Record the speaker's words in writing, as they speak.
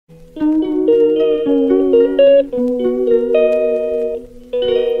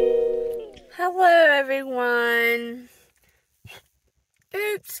Hello everyone.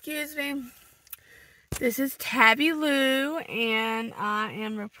 Oops, excuse me. This is Tabby Lou and I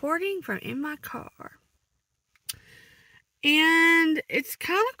am reporting from in my car. And it's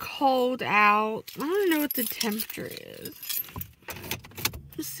kind of cold out. I don't know what the temperature is.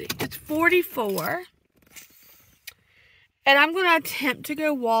 Let's see. It's 44. And I'm going to attempt to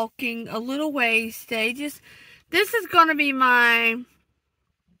go walking a little ways today. This is going to be my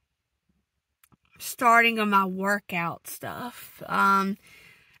starting of my workout stuff. I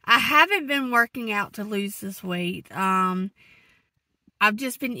haven't been working out to lose this weight. I've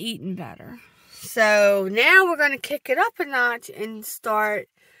just been eating better. So now we're going to kick it up a notch and start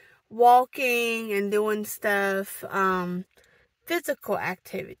walking and doing stuff, physical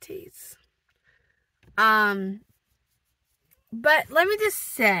activities. But let me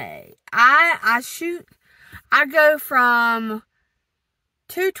just say, I go from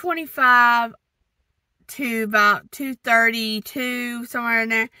 225 to about 232, somewhere in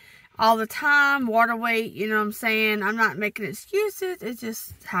there, all the time. Water weight, you know what I'm saying? I'm not making excuses. It's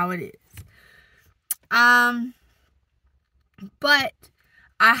just how it is. But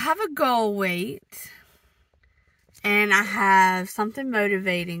I have a goal weight, and I have something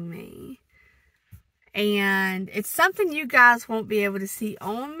motivating me. And it's something you guys won't be able to see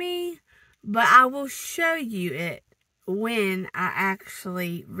on me, but I will show you it when I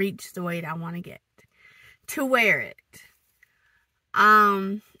actually reach the weight I want to get to wear it.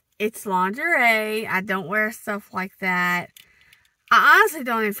 It's lingerie. I don't wear stuff like that. I honestly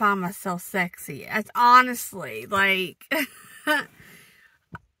don't even find myself sexy. It's honestly like,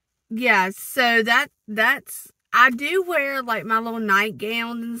 yeah, so that's, I do wear like my little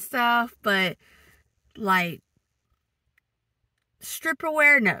nightgown and stuff, but like stripper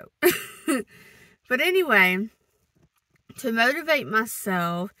wear, no. But anyway, to motivate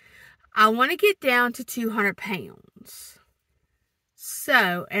myself, I want to get down to 200 pounds.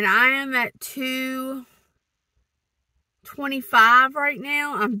 So, and I am at 225 right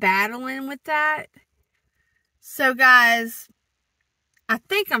now. I'm battling with that. So, guys, I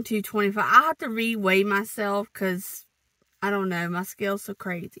think I'm 225. I have to re-weigh myself because, I don't know, my scale's so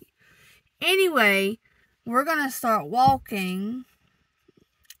crazy. Anyway, we're going to start walking,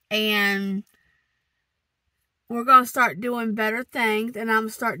 and we're going to start doing better things, and I'm going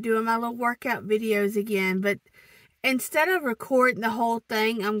to start doing my little workout videos again. But instead of recording the whole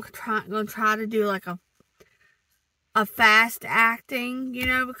thing, I'm going to try to do like a fast acting, you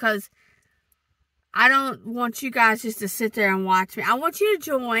know, because I don't want you guys just to sit there and watch me. I want you to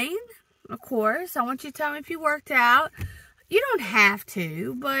join, of course. I want you to tell me if you worked out. You don't have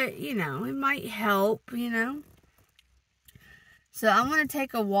to, but, you know, it might help, you know. So I'm going to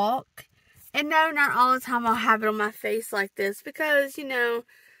take a walk. And no, not all the time I'll have it on my face like this because, you know,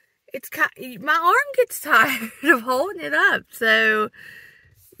 my arm gets tired of holding it up. So,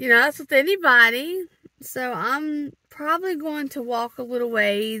 you know, that's with anybody. So I'm probably going to walk a little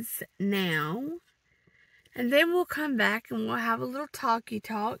ways now. And then we'll come back and we'll have a little talky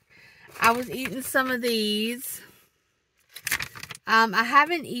talk. I was eating some of these. I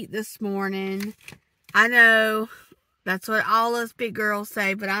haven't eaten this morning. I know that's what all us big girls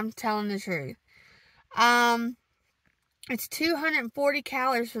say, but I'm telling the truth. It's 240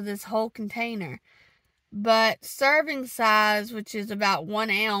 calories for this whole container. But serving size, which is about 1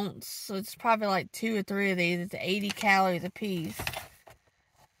 ounce, so it's probably like 2 or 3 of these. It's 80 calories a piece.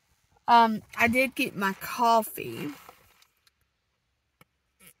 I did get my coffee.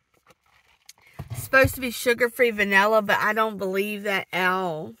 It's supposed to be sugar-free vanilla, but I don't believe that at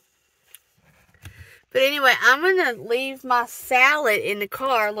all. But anyway, I'm going to leave my salad in the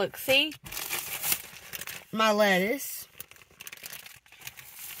car. Look, see? My lettuce.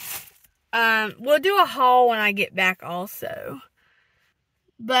 We'll do a haul when I get back also.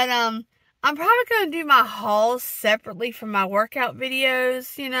 But, I'm probably going to do my hauls separately from my workout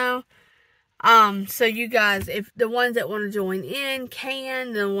videos, you know. So you guys, if the ones that want to join in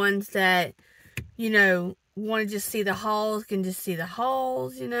can, the ones that, you know, want to just see the hauls can just see the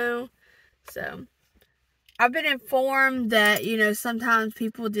hauls, you know. So, I've been informed that, you know, sometimes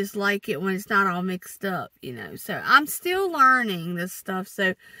people just like it when it's not all mixed up, you know. So, I'm still learning this stuff.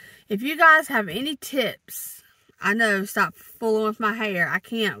 So, if you guys have any tips, I know, stop fooling with my hair. I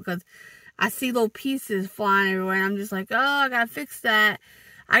can't because I see little pieces flying everywhere. And I'm just like, oh, I got to fix that.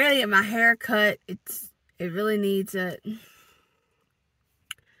 I got to get my hair cut. It really needs it.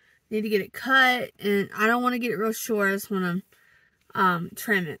 Need to get it cut. And I don't want to get it real short. I just want to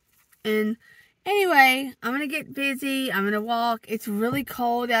trim it. And anyway, I'm going to get busy. I'm going to walk. It's really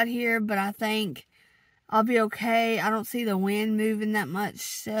cold out here, but I think I'll be okay. I don't see the wind moving that much.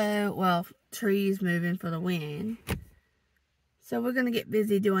 So, well, trees moving for the wind. So we're going to get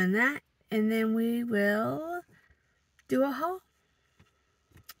busy doing that. And then we will do a haul.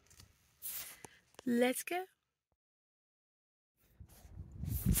 Let's go.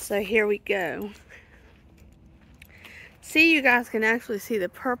 So here we go. See, you guys can actually see the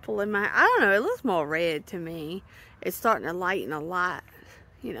purple in my, I don't know, it looks more red to me. It's starting to lighten a lot,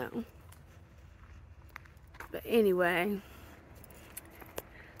 you know. But anyway,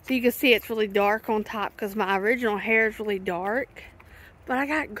 so you can see it's really dark on top because my original hair is really dark. But I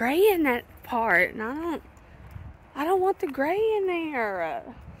got gray in that part, and I don't want the gray in there.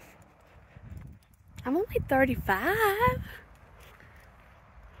 I'm only 35.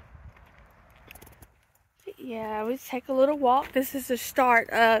 But yeah, we take a little walk. This is the start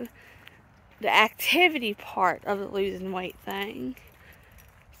of the activity part of the losing weight thing.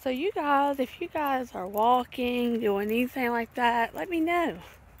 So you guys, if you guys are walking, doing anything like that, let me know.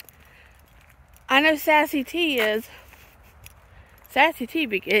 I know Sassy T is. Sassy T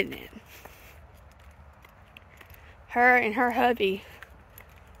be getting it. Her and her hubby,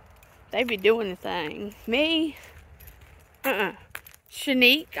 they be doing the thing. Me,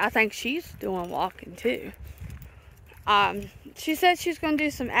 Shanique, I think she's doing walking too. She said she's going to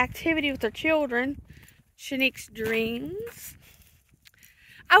do some activity with her children. Shanique's Dreams.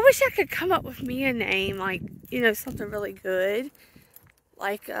 I wish I could come up with me a name, like, you know, something really good.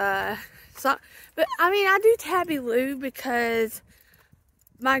 Like, but I mean, I do Tabby Lou because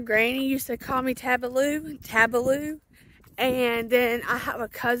my granny used to call me Tabaloo. And then I have a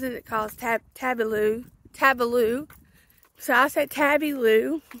cousin that calls Tabaloo. So I said Tabby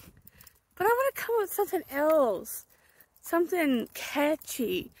Lou. But I want to come up with something else. Something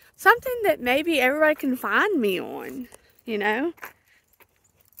catchy. Something that maybe everybody can find me on, you know?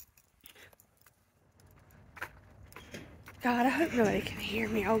 God, I hope nobody can hear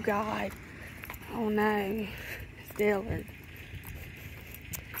me. Oh, God. Oh, no. It's Dillard.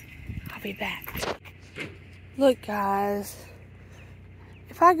 I'll be back. Look, guys.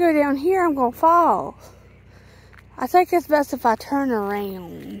 If I go down here, I'm going to fall. I think it's best if I turn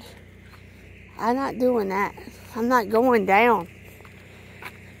around. I'm not doing that. I'm not going down.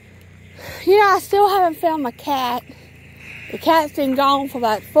 You know, I still haven't found my cat. The cat's been gone for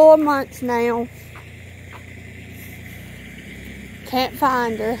about 4 months now. Can't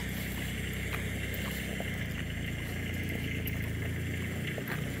find her.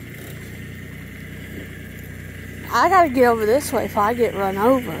 I gotta get over this way if I get run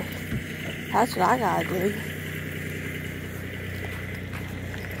over. That's what I gotta do.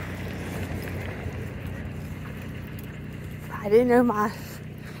 I didn't know my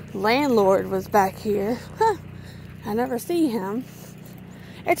landlord was back here. Huh. I never see him.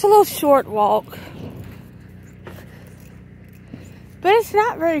 It's a little short walk. But it's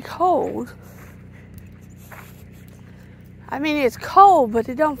not very cold. I mean, it's cold, but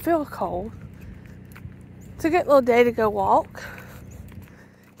it don't feel cold. It's a good little day to go walk.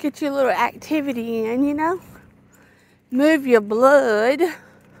 Get your little activity in, you know. Move your blood.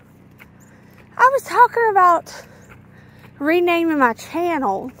 I was talking about renaming my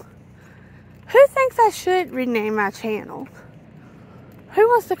channel. Who thinks I should rename my channel? Who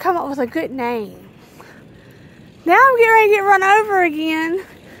wants to come up with a good name? Now I'm getting ready to get run over again.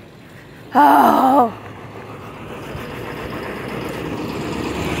 Oh.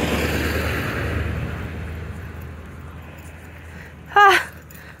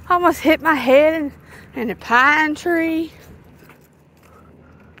 Almost hit my head in a pine tree.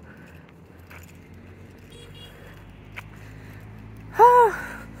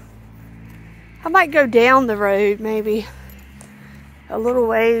 I might go down the road maybe a little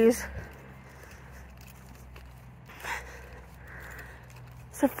ways.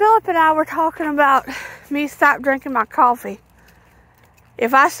 So Philip and I were talking about me stop drinking my coffee.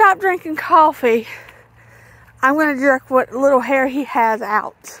 If I stop drinking coffee, I'm going to jerk what little hair he has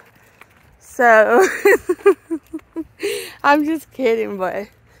out. So, I'm just kidding, but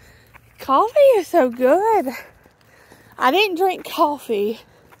coffee is so good. I didn't drink coffee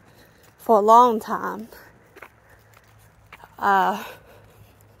for a long time. I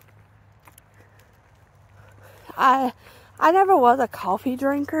never was a coffee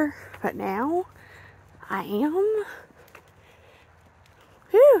drinker, but now I am.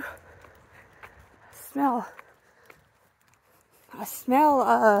 Whew. I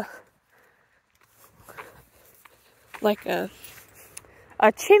smell like a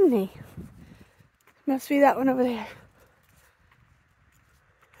chimney. Must be that one over there.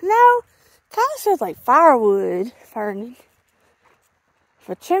 No, kind of smells like firewood burning. If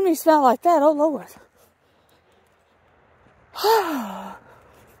a chimney smells like that, oh Lord.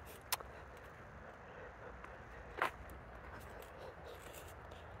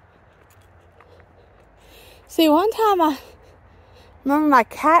 See, one time I remember my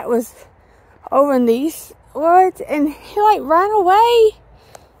cat was over in these woods and he like ran away.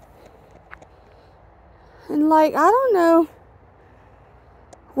 And like, I don't know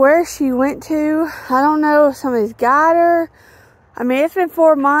where she went to. I don't know if somebody's got her. I mean, it's been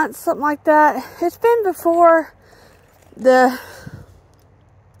 4 months, something like that. It's been before it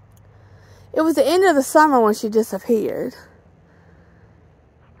was the end of the summer when she disappeared.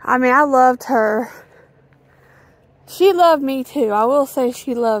 I mean, I loved her. She loved me too. I will say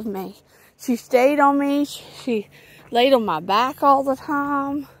she loved me. She stayed on me. She laid on my back all the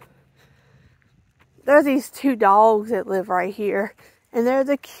time. There's these 2 dogs that live right here. And they're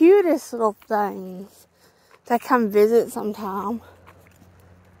the cutest little things that come visit sometime.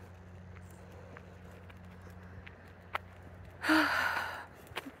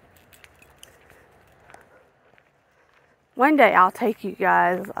 One day I'll take you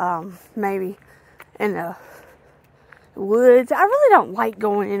guys, maybe in the woods. I really don't like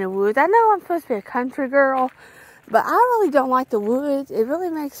going in the woods. I know I'm supposed to be a country girl, but I really don't like the woods. It really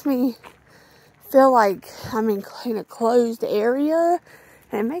makes me feel like I'm in a closed area,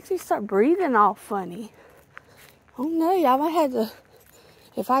 and it makes me start breathing all funny. I don't know, y'all might have to,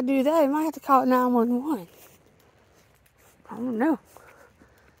 if I do that, I might have to call 911. I don't know.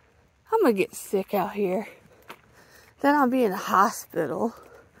 I'm gonna get sick out here. Then I'll be in a hospital.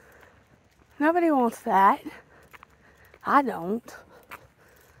 Nobody wants that. I don't.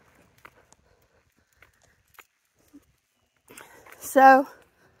 So,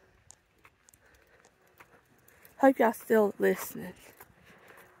 hope y'all still listening.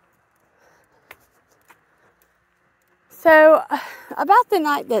 So, about the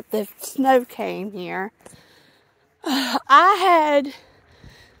night that the snow came here, I had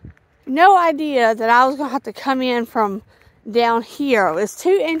no idea that I was going to have to come in from down here. It was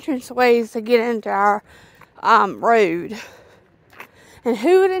 2 entrance ways to get into our road. And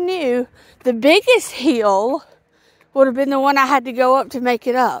who would have knew the biggest hill would have been the one I had to go up to make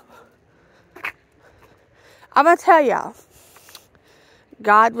it up. I'm going to tell y'all,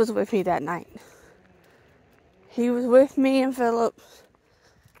 God was with me that night. He was with me and Philip.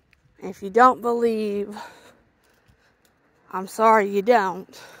 If you don't believe, I'm sorry you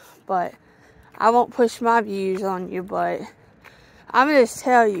don't. But I won't push my views on you, but I'm going to just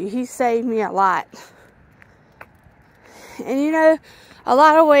tell you, he saved me a lot. And you know, a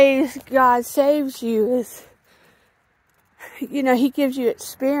lot of ways God saves you is, you know, he gives you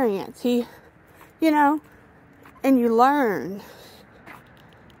experience. He, you know, and you learn,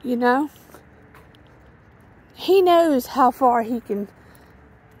 you know. He knows how far he can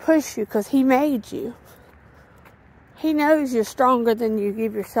push you because he made you. He knows you're stronger than you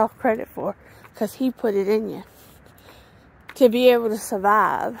give yourself credit for because he put it in you to be able to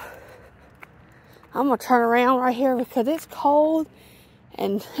survive. I'm going to turn around right here because it's cold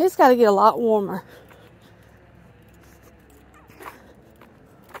and it's got to get a lot warmer.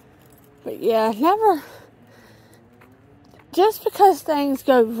 But yeah, never, just because things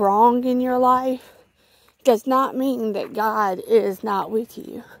go wrong in your life does not mean that God is not with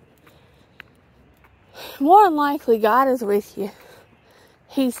you. More than likely, God is with you.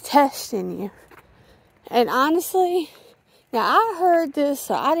 He's testing you. And honestly, now I heard this,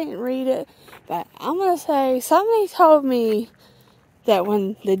 so I didn't read it, but I'm going to say, somebody told me that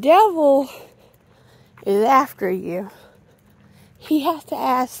when the devil is after you, he has to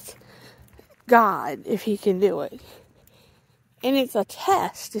ask God if he can do it. And it's a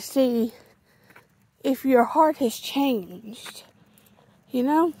test to see if your heart has changed, you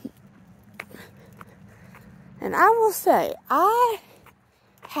know? And I will say, I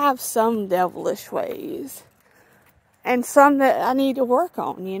have some devilish ways. And some that I need to work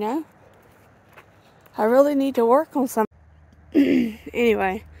on, you know? I really need to work on some.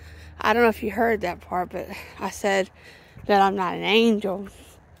 Anyway, I don't know if you heard that part, but I said that I'm not an angel.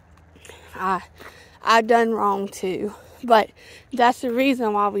 I've done wrong too. But that's the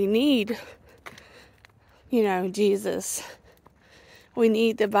reason why we need, you know, Jesus. We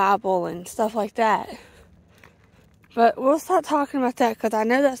need the Bible and stuff like that. But we'll stop talking about that because I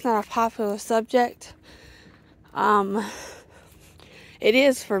know that's not a popular subject. It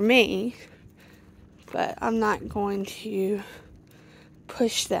is for me, but I'm not going to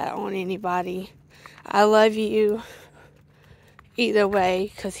push that on anybody. I love you either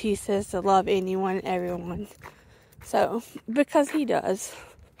way because he says to love anyone and everyone. So, because he does.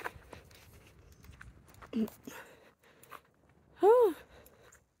 Oh,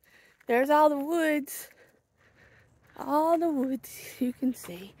 there's all the woods. All the woods you can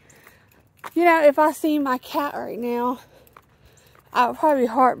see. You know, if I see my cat right now, I would probably be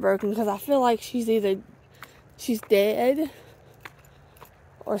heartbroken because I feel like she's dead,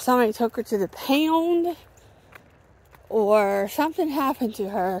 or somebody took her to the pound, or something happened to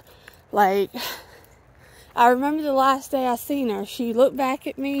her. Like, I remember the last day I seen her, she looked back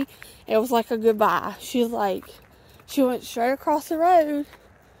at me, it was like a goodbye. She went straight across the road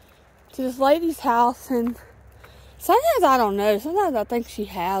to this lady's house, and sometimes I don't know, sometimes I think she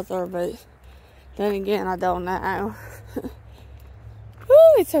has her, but then again, I don't know.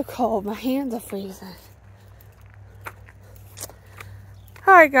 Ooh, it's so cold, my hands are freezing.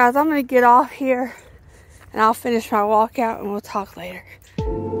 Alright guys, I'm going to get off here and I'll finish my walkout and we'll talk later.